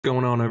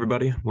Going on,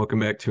 everybody? Welcome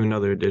back to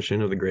another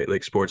edition of the Great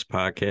Lake Sports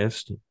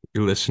Podcast.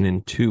 You're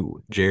listening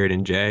to Jared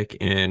and Jack,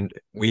 and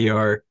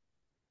we're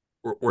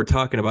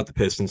talking about the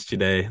Pistons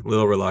today, a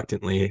little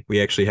reluctantly.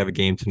 We actually have a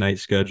game tonight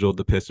scheduled.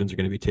 The Pistons are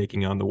going to be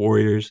taking on the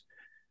Warriors.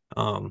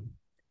 Um,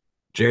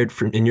 Jared,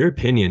 in your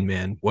opinion,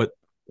 man,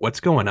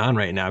 what's going on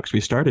right now? Because we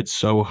started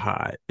so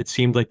hot. It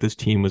seemed like this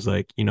team was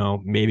like,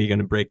 maybe going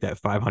to break that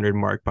 500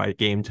 mark by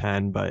game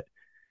 10, but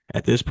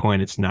at this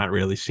point, it's not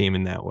really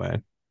seeming that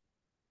way.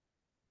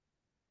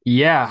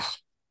 Yeah.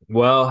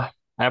 Well,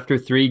 after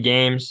 3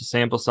 games, the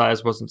sample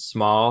size wasn't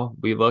small.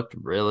 We looked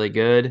really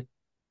good.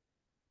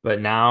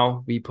 But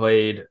now we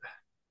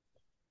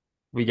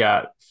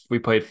got, we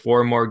played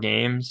 4 more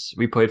games.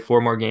 We played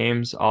 4 more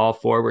games. All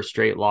four were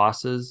straight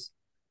losses.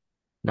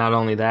 Not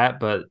only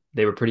that, but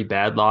they were pretty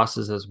bad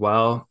losses as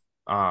well.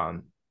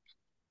 Um,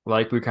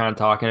 like we were kind of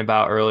talking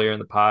about earlier in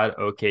the pod,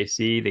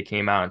 OKC, they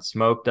came out and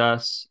smoked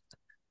us.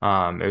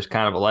 It was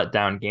kind of a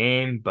letdown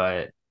game,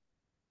 but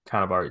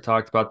kind of already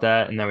talked about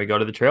that. And then we go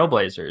to the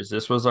Trailblazers.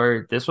 This was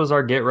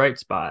our get right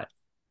spot.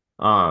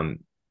 Um,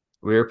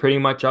 we were pretty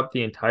much up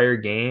the entire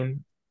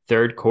game.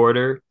 Third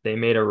quarter, they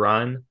made a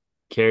run,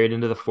 carried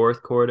into the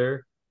fourth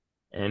quarter,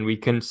 and we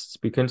couldn't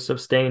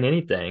sustain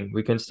anything.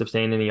 We couldn't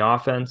sustain any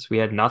offense. We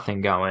had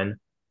nothing going.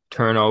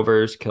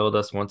 Turnovers killed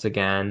us once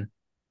again.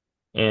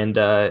 And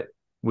the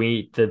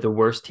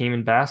worst team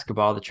in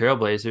basketball, the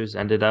Trailblazers,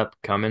 ended up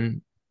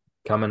coming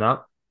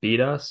up,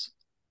 beat us,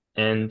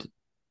 and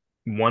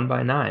won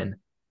by 9.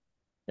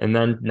 And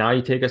then now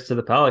you take us to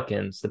the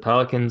Pelicans. The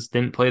Pelicans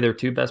didn't play their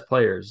two best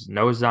players,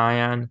 no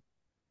Zion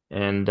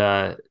and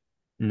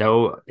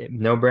no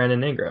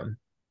Brandon Ingram.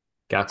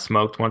 Got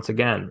smoked once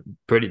again.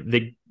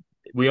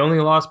 We only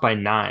lost by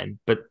 9,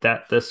 but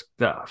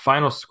the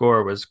final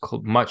score was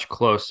much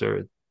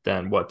closer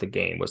than what the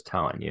game was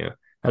telling you.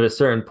 At a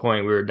certain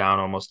point, we were down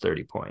almost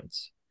 30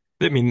 points.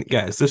 I mean,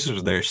 guys, this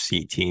is their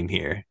C team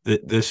here.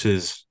 This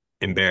is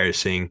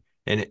embarrassing.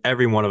 And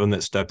every one of them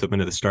that stepped up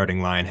into the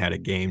starting line had a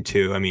game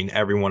too. I mean,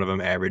 every one of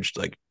them averaged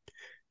like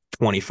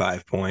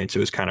 25 points. It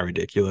was kind of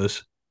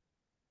ridiculous.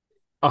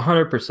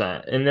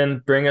 100%. And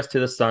then bring us to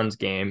the Suns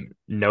game.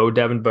 No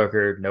Devin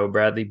Booker, no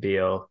Bradley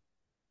Beal.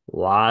 A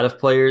lot of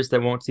players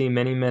that won't see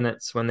many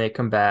minutes when they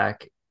come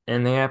back,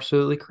 and they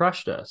absolutely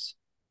crushed us.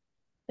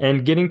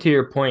 And getting to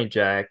your point,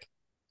 Jack,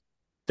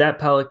 that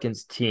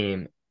Pelicans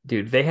team,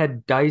 dude, they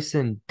had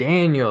Dyson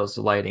Daniels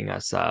lighting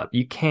us up.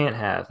 You can't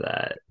have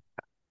that.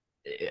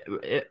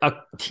 A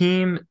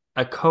team,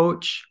 a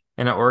coach,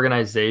 and an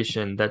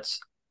organization that's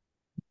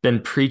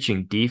been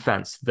preaching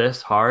defense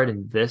this hard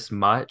and this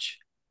much,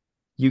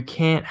 you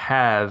can't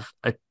have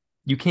a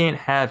you can't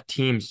have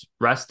teams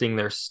resting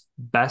their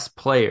best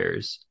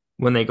players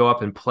when they go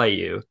up and play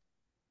you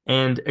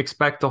and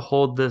expect to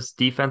hold this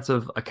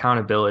defensive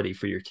accountability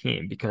for your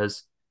team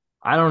because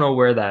I don't know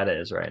where that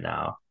is right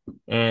now.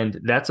 And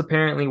that's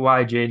apparently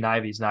why Jaden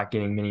Ivey's not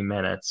getting many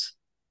minutes.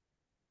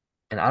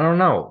 And I don't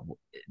know.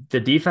 The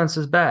defense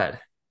is bad.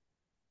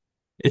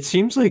 It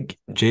seems like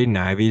Jaden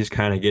Ivey is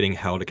kind of getting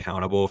held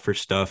accountable for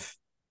stuff.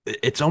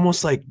 It's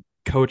almost like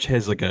coach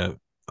has like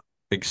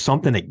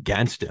something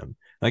against him.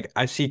 Like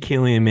I see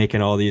Killian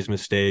making all these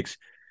mistakes.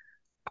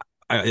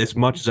 As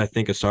much as I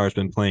think Asar's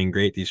been playing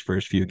great these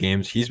first few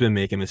games, he's been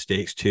making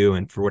mistakes too.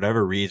 And for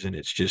whatever reason,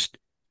 it's just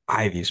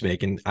Ivy's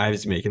making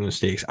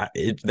mistakes.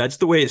 That's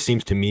the way it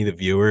seems to me, the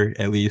viewer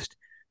at least,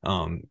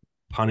 um,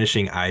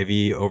 punishing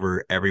Ivy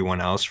over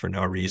everyone else for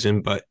no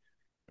reason. But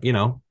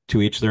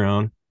to each their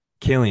own.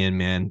 Killian,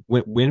 man,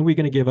 when are we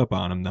going to give up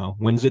on him though?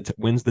 When's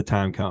the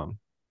time come?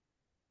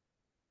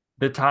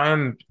 The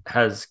time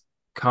has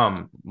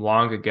come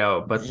long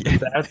ago, but the Yeah.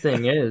 bad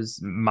thing is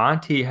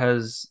Monty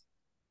has,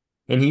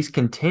 and he's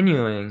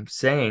continuing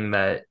saying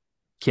that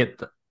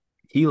Kip,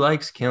 he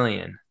likes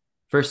Killian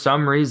for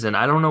some reason.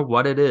 I don't know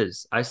what it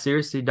is. I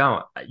seriously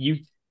don't.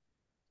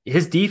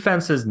 His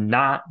defense is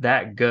not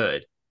that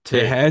good. It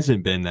To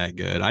hasn't been that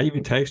good. I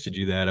even texted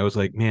you that. I was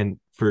like, man,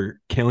 for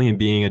Killian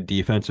being a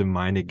defensive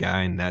minded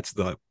guy, and that's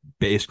the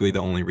basically the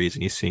only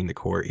reason he's seeing the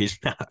court. He's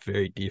not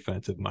very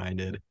defensive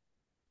minded.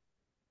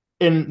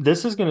 and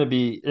this is going to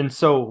be, and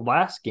so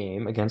last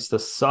game against the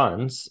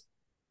Suns,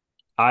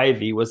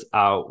 Ivy was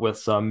out with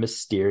some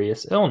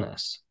mysterious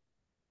illness.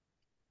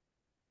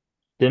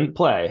 Didn't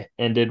play.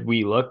 And did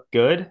we look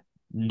good?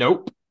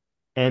 Nope.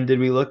 And did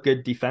we look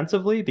good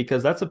defensively?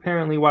 Because that's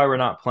apparently why we're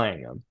not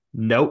playing them.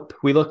 Nope.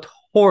 We looked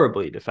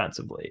horribly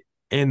defensively.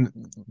 And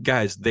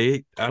guys,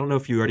 I don't know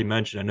if you already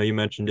mentioned, I know you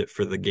mentioned it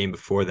for the game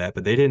before that,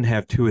 but they didn't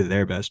have two of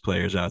their best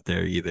players out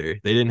there either.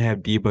 They didn't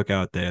have D-Book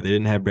out there. They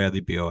didn't have Bradley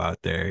Beal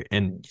out there.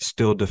 And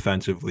still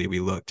defensively, we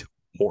looked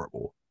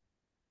horrible.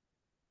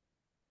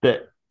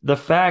 The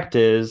fact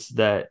is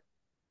that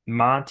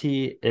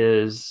Monty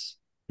is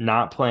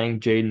not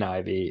playing Jaden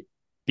Ivey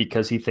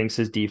because he thinks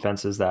his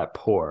defense is that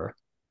poor.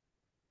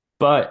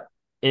 But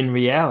in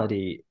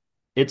reality,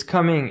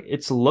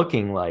 it's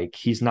looking like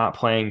he's not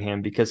playing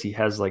him because he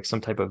has like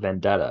some type of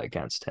vendetta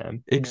against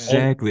him. And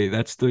Exactly.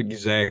 That's the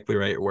exactly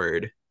right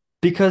word.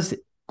 because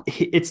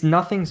it's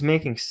nothing's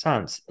making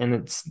sense,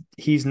 and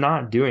he's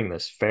not doing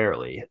this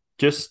fairly.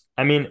 Just,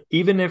 I mean,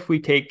 even if we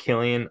take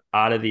Killian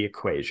out of the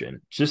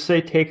equation, just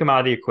say take him out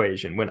of the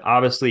equation when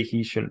obviously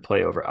he shouldn't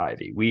play over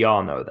Ivy. We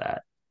all know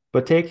that.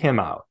 But take him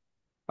out.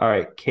 All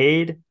right,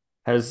 Cade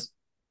has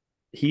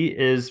he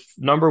is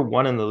number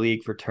one in the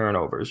league for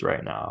turnovers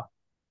right now.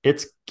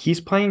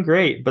 He's playing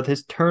great, but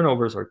his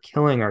turnovers are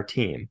killing our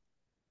team.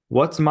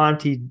 What's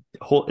Monty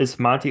is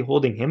Monty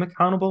holding him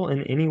accountable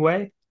in any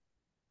way?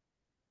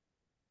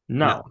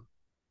 No.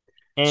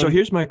 No. So And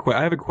here's I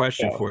have a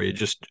question for you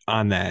just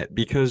on that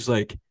because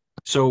like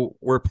so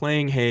we're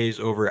playing Hayes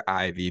over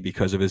Ivy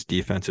because of his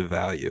defensive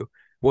value.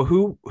 Well,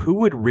 who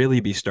would really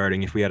be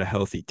starting if we had a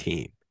healthy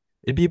team?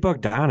 It'd be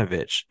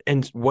Bogdanovich.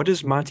 And what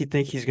does Monty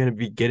think he's going to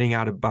be getting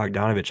out of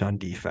Bogdanovich on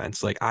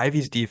defense? Like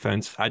Ivy's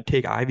defense, I'd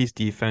take Ivy's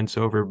defense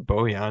over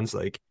Bojan's.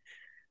 Like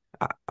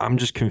I'm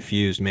just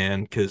confused,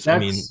 man. Because I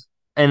mean,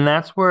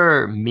 that's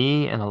where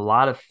me and a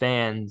lot of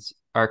fans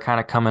are kind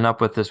of coming up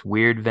with this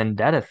weird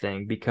vendetta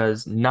thing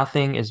because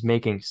nothing is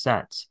making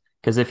sense.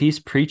 Because if he's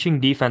preaching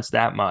defense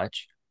that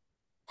much,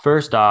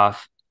 first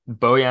off,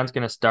 Bojan's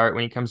going to start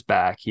when he comes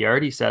back. He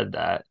already said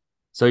that.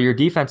 So your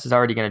defense is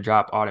already going to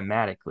drop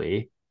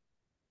automatically.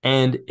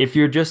 And if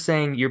you're just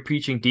saying you're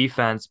preaching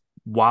defense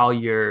while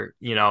you're,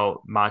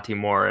 Monty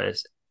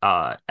Morris,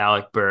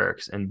 Alec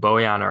Burks, and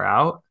Bojan are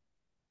out,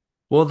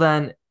 well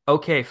then,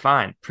 okay,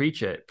 fine,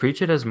 preach it.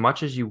 Preach it as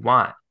much as you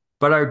want.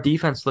 But our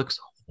defense looks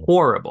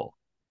horrible,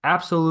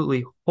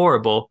 absolutely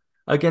horrible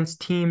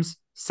against teams'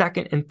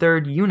 second and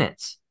third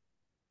units.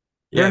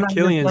 yeah, They're not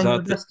even playing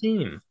the best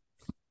team.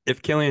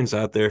 if Killian's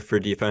out there for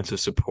defensive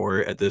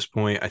support at this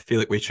point, I feel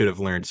like we should have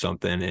learned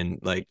something. And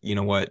like, you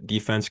know what,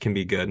 defense can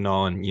be good and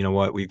all. And you know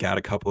what, we've got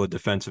a couple of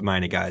defensive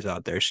minded guys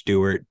out there.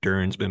 Stewart,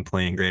 Duran's been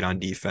playing great on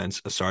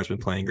defense. Asar's been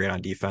playing great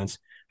on defense.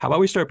 How about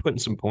we start putting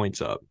some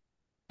points up?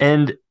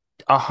 And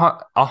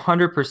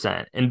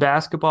 100% in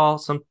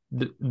basketball,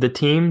 the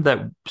team that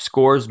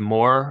scores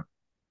more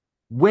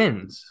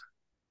wins.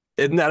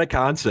 Isn't that a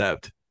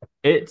concept?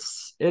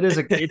 It's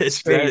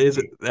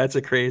crazy. That's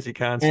a crazy And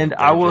concept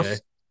there, Jay.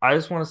 I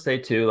just want to say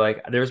too,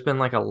 like there's been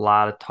like a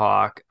lot of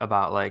talk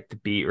about like the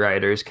beat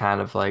writers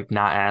kind of like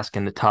not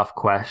asking the tough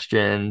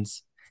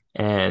questions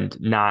and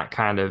not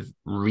kind of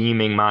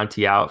reaming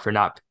Monty out for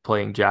not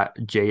playing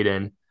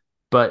Jaden,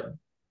 but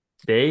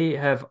they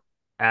have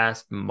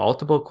asked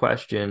multiple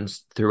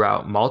questions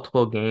throughout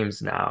multiple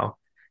games now,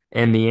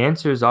 and the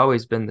answer has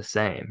always been the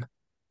same.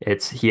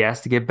 It's he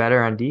has to get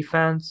better on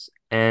defense,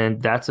 and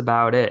that's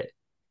about it.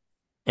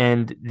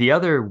 And the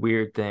other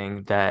weird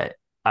thing that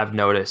I've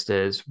noticed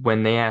is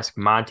when they ask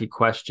Monty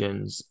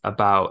questions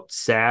about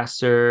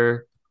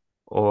Sasser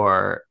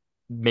or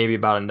maybe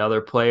about another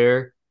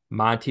player,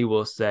 Monty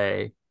will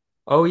say,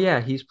 "Oh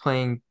yeah, he's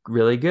playing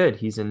really good.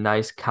 He's a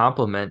nice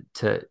compliment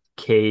to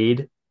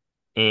Cade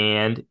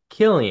and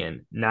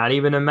Killian." Not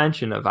even a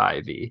mention of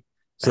Ivy.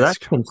 So That's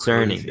that's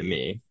concerning to crazy.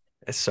 me.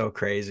 That's so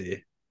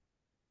crazy.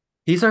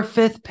 He's our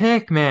fifth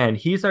pick, man.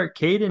 He's our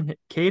Cade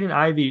and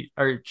Ivy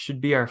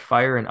should be our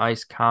fire and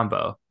ice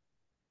combo.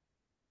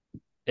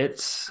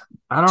 It's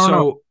I don't know.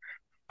 So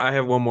I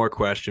have one more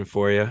question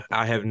for you.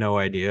 I have no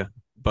idea,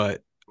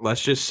 but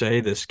let's just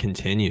say this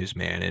continues,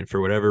 man. And for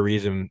whatever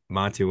reason,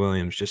 Monty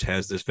Williams just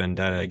has this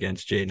vendetta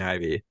against Jaden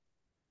Ivey.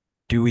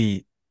 Do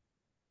we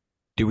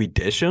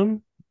dish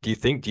him? Do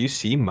you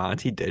see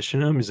Monty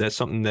dishing him? Is that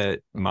something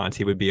that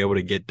Monty would be able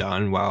to get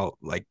done while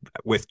like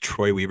with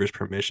Troy Weaver's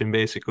permission,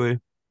 basically?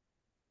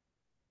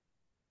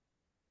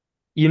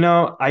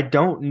 I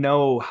don't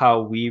know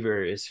how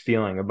Weaver is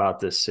feeling about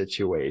this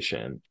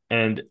situation.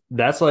 And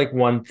that's like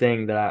one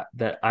thing that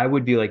I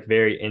would be like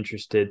very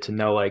interested to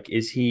know, like,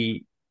 is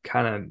he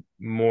kind of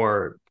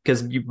more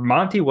because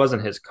Monty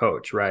wasn't his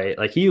coach, right?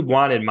 Like he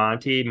wanted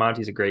Monty.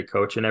 Monty's a great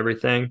coach and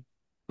everything,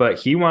 but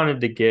he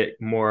wanted to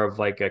get more of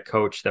like a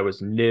coach that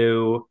was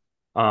new,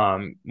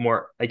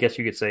 more, I guess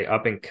you could say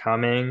up and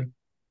coming,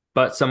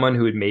 but someone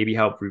who would maybe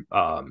help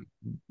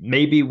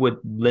maybe would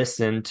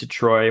listen to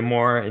Troy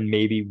more and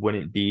maybe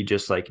wouldn't be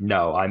just like,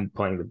 no, I'm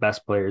playing the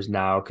best players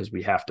now because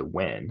we have to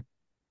win.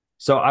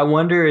 So I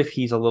wonder if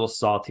he's a little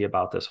salty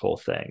about this whole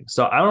thing.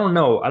 So I don't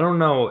know. I don't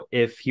know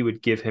if he would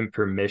give him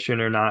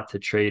permission or not to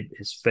trade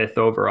his fifth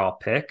overall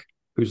pick,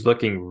 who's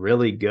looking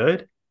really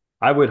good.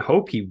 I would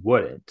hope he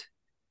wouldn't.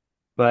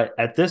 But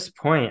at this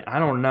point, I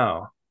don't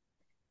know.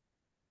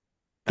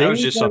 That was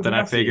Things just are something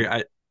I figured.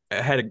 messy.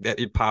 I had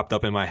it popped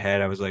up in my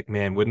head. I was like,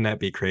 man, wouldn't that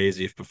be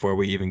crazy if before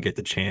we even get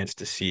the chance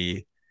to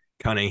see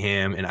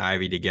Cunningham and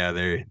Ivy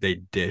together, they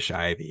dish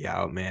Ivy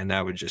out, man.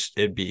 That would just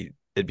it'd be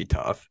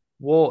tough.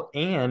 Well,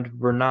 and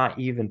we're not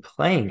even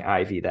playing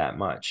Ivy that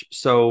much.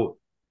 So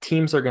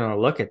teams are going to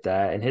look at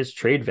that, and his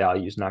trade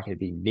value is not going to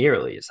be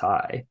nearly as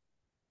high.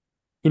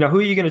 Who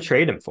are you going to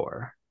trade him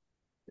for?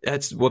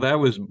 That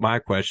was my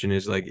question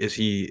is like,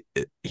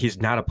 he's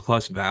not a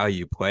plus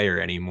value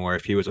player anymore.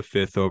 If he was a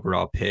fifth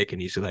overall pick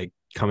and he's like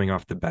coming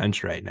off the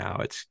bench right now,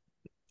 it's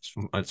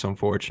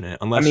unfortunate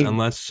I mean,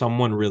 unless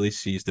someone really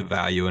sees the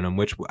value in him,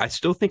 which I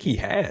still think he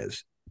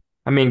has.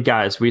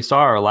 guys, we saw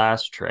our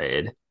last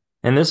trade.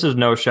 And this is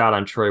no shot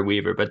on Troy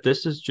Weaver, but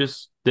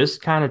this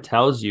kind of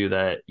tells you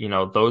that,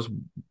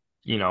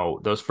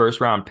 those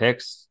first round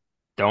picks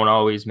they don't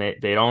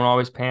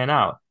always pan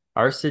out.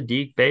 Our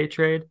Sadiq Bey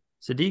trade,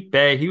 Sadiq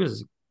Bey,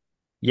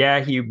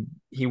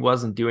 he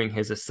wasn't doing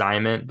his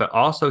assignment, but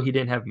also he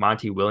didn't have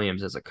Monty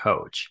Williams as a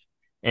coach.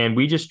 And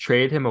we just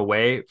traded him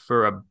away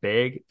for a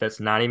big that's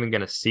not even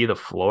going to see the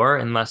floor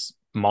unless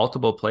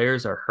multiple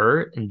players are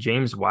hurt. And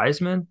James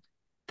Wiseman,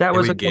 that And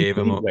was we a gave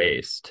him complete a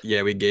waste.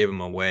 yeah, we gave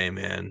him away,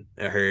 man.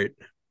 It hurt.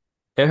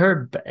 It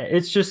hurt.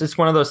 It's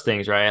one of those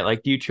things, right?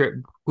 Like,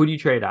 who do you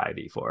trade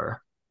Ivy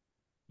for?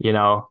 You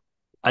know,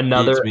 Beats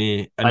another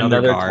me another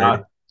another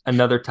guard.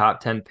 top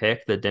 10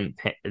 pick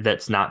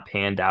that's not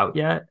panned out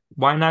yet.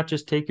 Why not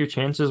just take your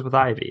chances with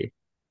Ivy?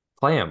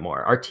 Play him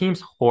more. Our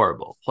team's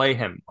horrible. Play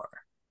him more.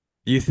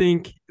 Do you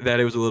think that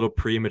it was a little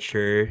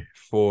premature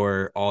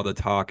for all the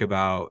talk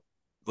about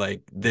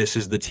like this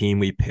is the team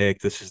we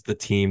picked, this is the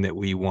team that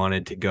we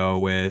wanted to go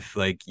with,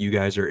 like you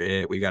guys are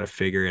it, we got to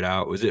figure it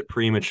out? Was it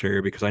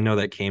premature? Because I know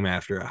that came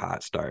after a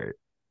hot start.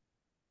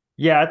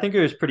 Yeah, I think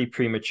it was pretty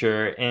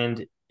premature.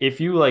 And if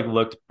you like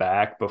looked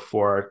back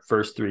before our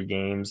first three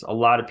games, a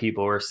lot of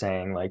people were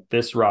saying like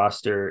this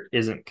roster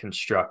isn't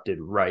constructed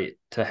right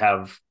to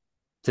have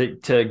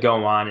to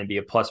go on and be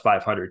a plus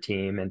 500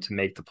 team and to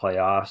make the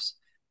playoffs.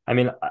 I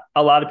mean,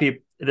 a lot of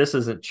people, this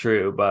isn't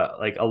true, but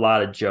like a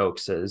lot of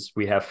jokes is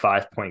we have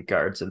 5 point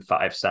guards and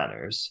five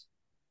centers.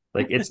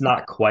 Like it's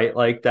not quite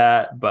like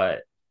that, but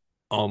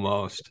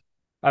Almost.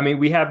 I mean,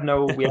 we have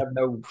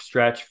no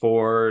stretch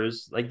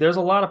fours. Like there's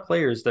a lot of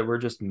players that we're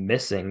just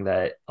missing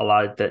that a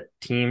lot of that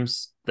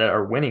teams that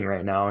are winning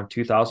right now in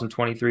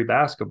 2023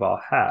 basketball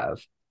have.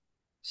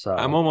 I'm So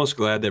almost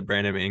glad that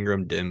Brandon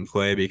Ingram didn't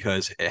play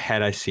because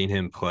had I seen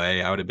him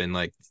play, I would have been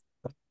like,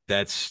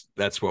 that's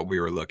what we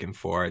were looking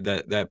for.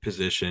 That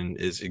position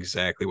is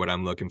exactly what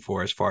I'm looking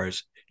for as far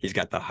as he's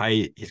got the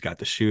height, he's got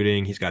the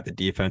shooting, he's got the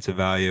defensive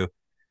value.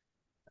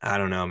 I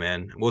don't know,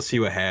 man. We'll see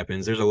what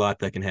happens. There's a lot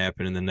that can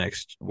happen in the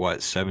next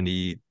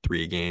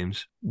 73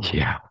 games.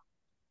 yeah.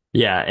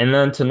 Yeah, and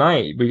then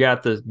tonight we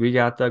got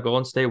the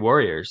Golden State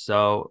Warriors.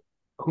 So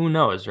who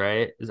knows,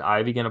 right? Is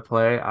Ivy gonna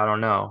play? I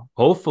don't know.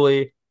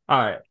 Hopefully.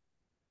 All right.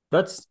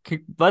 Let's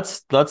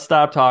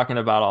stop talking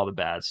about all the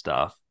bad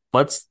stuff.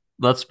 Let's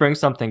bring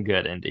something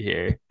good into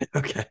here.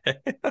 Okay.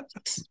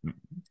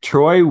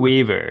 Troy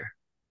Weaver.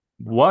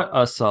 What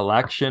a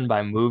selection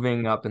by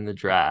moving up in the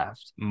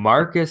draft.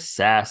 Marcus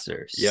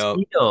Sasser. Yep.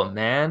 Steal,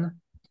 man.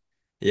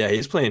 Yeah,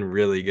 he's playing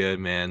really good,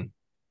 man.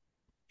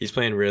 He's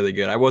playing really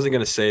good. I wasn't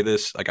gonna say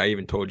this, like I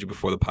even told you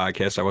before the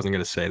podcast, I wasn't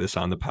gonna say this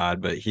on the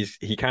pod, but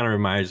he kind of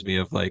reminds me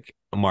of like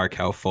a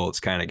Markelle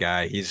Fultz kind of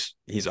guy. He's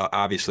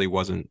obviously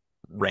wasn't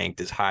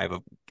ranked as high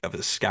of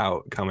a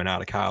scout coming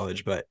out of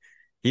college, but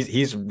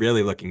he's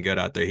really looking good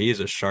out there. He is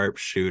a sharp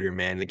shooter,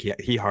 man. Like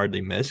he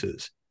hardly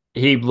misses.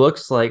 He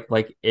looks like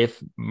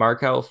if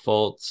Markel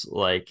Fultz,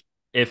 like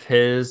if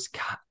his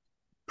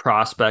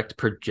prospect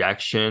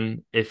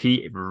projection, if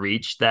he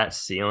reached that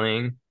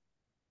ceiling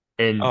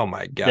in Oh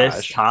my this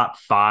gosh. top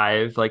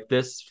five, like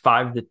this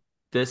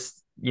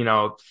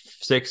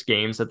 6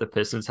 games that the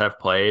Pistons have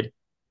played,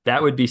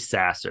 that would be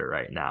Sasser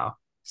right now.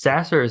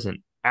 Sasser is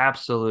an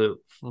absolute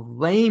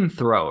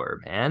flamethrower,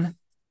 man.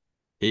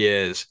 He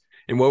is.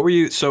 And what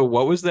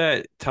was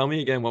that? Tell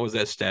me again, what was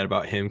that stat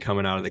about him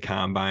coming out of the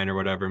combine or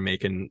whatever,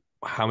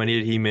 how many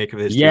did he make of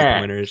his three Yeah.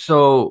 pointers?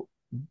 So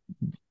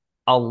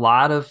a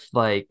lot of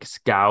like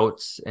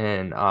scouts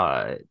and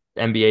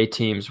NBA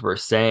teams were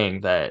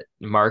saying that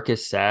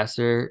Marcus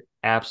Sasser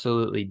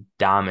absolutely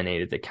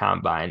dominated the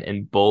combine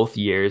in both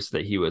years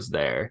that he was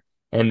there.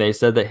 And they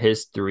said that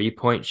his 3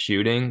 point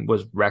shooting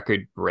was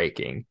record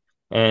breaking.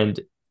 And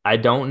I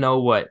don't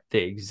know what the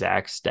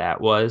exact stat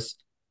was,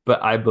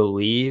 but I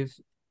believe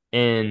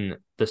in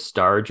the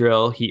star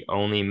drill, he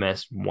only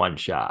missed one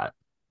shot.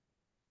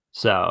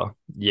 So,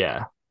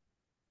 yeah.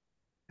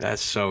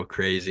 That's so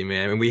crazy,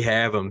 man. And we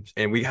have him,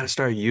 and we got to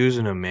start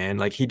using him, man.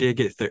 Like he did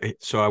get 30.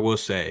 So I will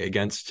say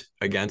against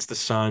the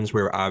Suns,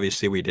 where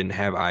obviously we didn't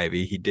have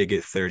Ivy, he did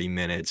get 30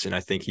 minutes, and I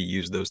think he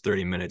used those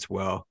 30 minutes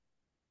well.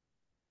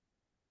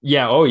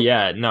 Yeah, oh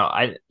yeah. No,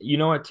 you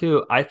know what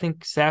too? I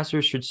think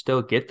Sasser should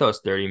still get those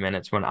 30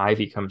 minutes when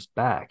Ivy comes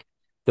back.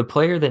 The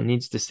player that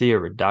needs to see a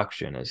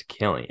reduction is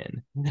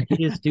Killian.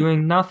 He is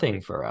doing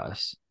nothing for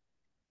us.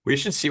 We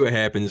should see what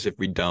happens if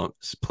we don't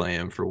play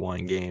him for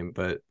one game,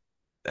 but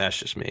that's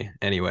just me.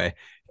 Anyway,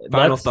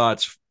 final Let's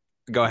thoughts.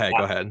 Go ahead.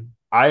 Go ahead.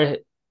 I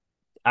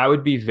I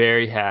would be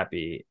very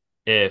happy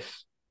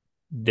if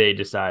they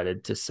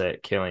decided to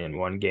sit Killian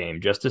one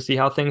game just to see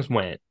how things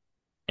went.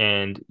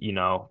 And,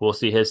 we'll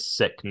see his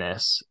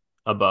sickness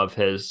above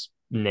his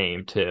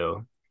name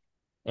too.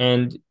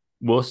 And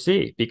we'll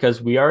see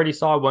because we already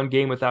saw one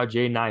game without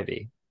Jaden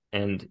Ivey,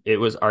 and it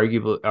was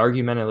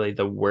argumentally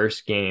the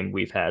worst game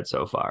we've had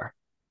so far.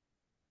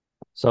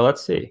 So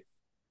let's see.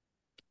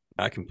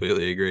 I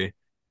completely agree.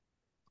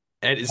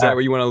 And is Uh, that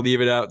where you want to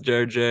leave it out,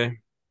 Jared J?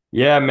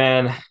 yeah,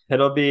 man,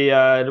 it'll be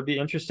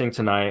interesting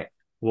tonight.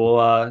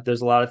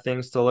 There's a lot of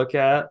things to look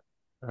at.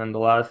 and a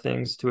lot of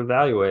things to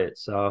evaluate.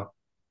 So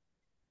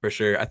For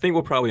sure. I think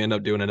we'll probably end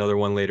up doing another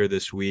one later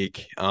this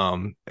week.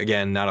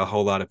 Again, not a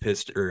whole lot of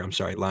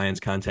Lions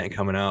content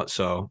coming out.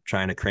 So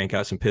trying to crank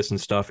out some Piston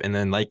stuff. And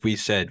then, like we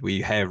said, we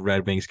have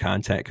Red Wings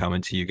content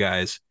coming to you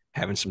guys,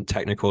 having some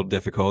technical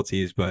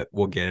difficulties, but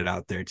we'll get it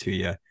out there to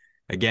you.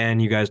 Again,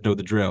 you guys know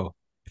the drill.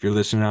 If you're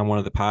listening on one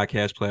of the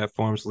podcast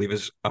platforms, leave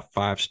us a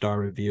 5-star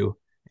review.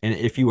 And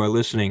if you are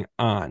listening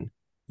on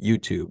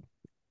YouTube,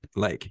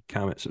 like,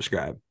 comment,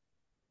 subscribe,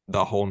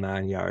 the whole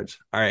 9 yards.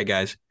 All right,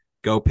 guys.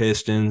 Go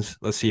Pistons.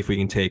 Let's see if we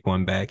can take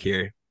one back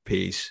here.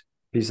 Peace.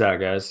 peace out,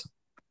 guys.